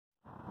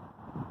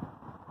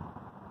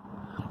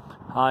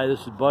Hi, this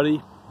is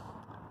Buddy.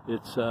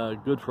 It's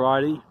Good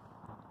Friday,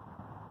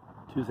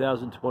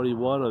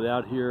 2021. I'm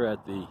out here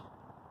at the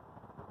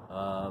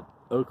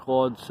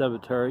Oaklawn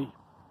Cemetery.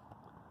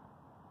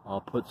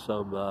 I'll put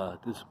some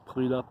this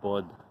cleanup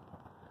on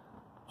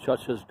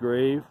Chucha's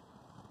grave.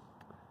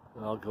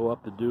 And I'll go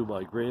up and do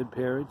my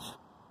grandparents,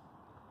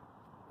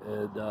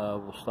 and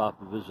we'll stop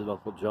and visit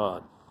Uncle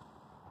John.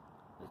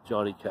 It's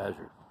Johnny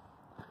Kaczmarczyk.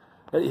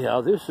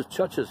 Anyhow, this is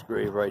Chucha's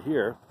grave right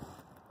here.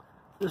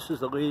 This is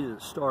the lady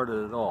that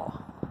started it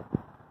all,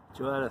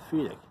 Joanna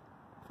Feenick.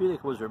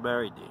 Feenick was her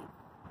married name.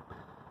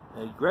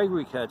 And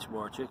Gregory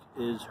Kaczmarczyk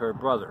is her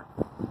brother.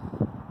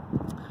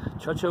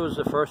 Chucha was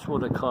the first one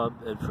to come,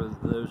 and for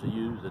those of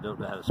you that don't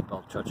know how to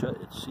spell Chucha,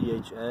 it's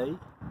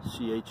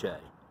C-H-A,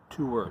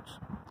 2 words.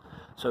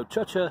 So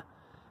Chucha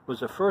was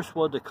the first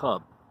one to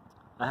come.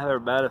 I have her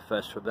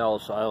manifest from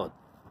Ellis Island.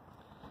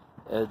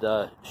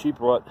 And she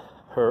brought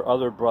her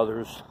other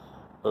brothers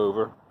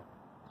over.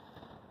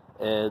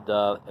 And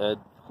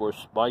of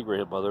course, my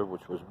grandmother,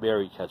 which was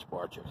Mary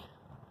Kaczmarczyk.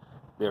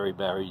 Mary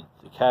married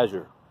the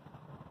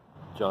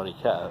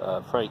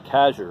Frank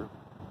Kaczmarczyk,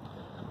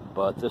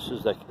 but this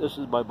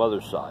is my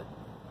mother's side,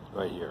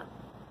 right here.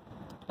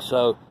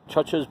 So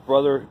Chucha's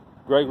brother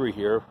Gregory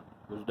here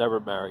was never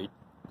married.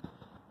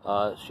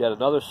 She had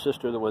another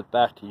sister that went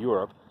back to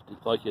Europe,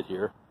 didn't like it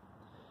here,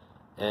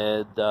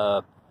 and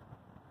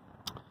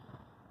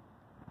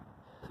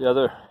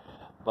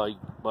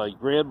my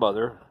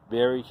grandmother,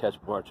 Mary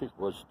Kaczmarczyk,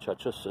 was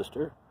Chucha's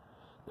sister.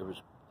 There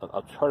was,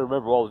 I'm trying to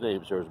remember all the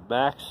names. There was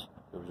Max,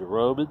 there was a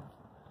Roman,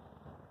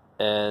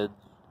 and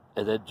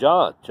then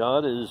John.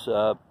 John is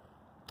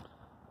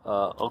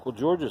Uncle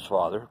George's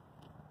father,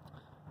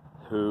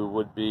 who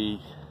would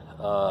be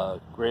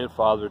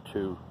grandfather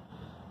to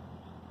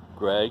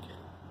Greg,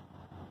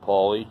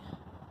 Paulie,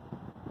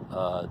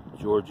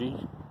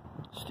 Georgie,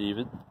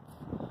 Stephen,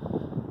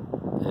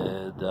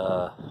 and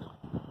I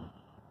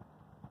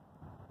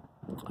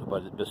hope I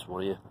didn't miss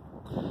one of you.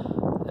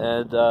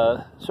 And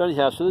so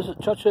anyhow, so this is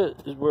Chucha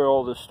is where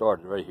all this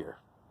started, right here.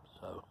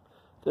 So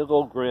did a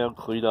little ground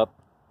cleanup,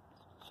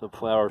 some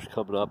flowers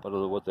coming up. I don't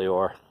know what they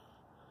are.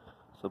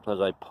 Sometimes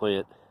I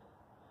plant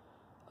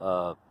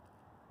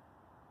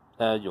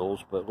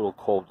annuals, but a little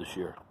cold this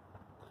year.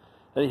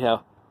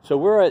 Anyhow, so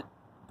we're at,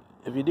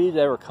 if you need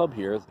to ever come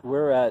here,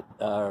 we're at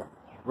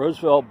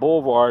Roosevelt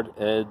Boulevard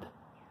and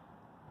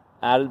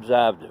Adams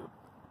Avenue.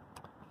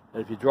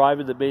 And if you drive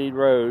in the main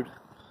road,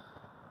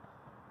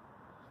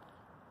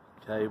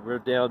 okay, we're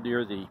down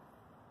near the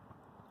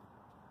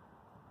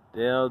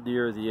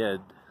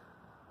end.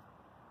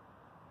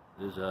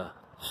 There's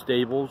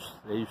stables.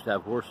 They used to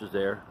have horses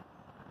there,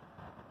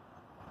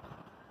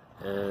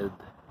 and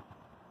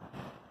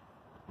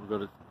we're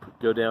going to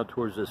go down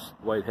towards this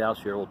White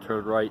House here. We'll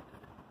turn right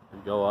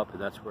and go up,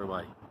 and that's where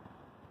my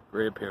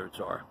grandparents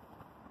are.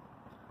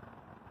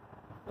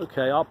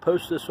 Okay, I'll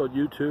post this on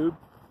YouTube.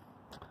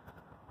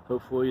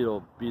 Hopefully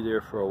it'll be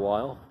there for a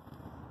while.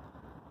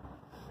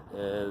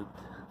 And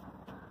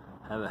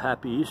have a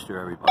happy Easter,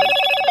 everybody.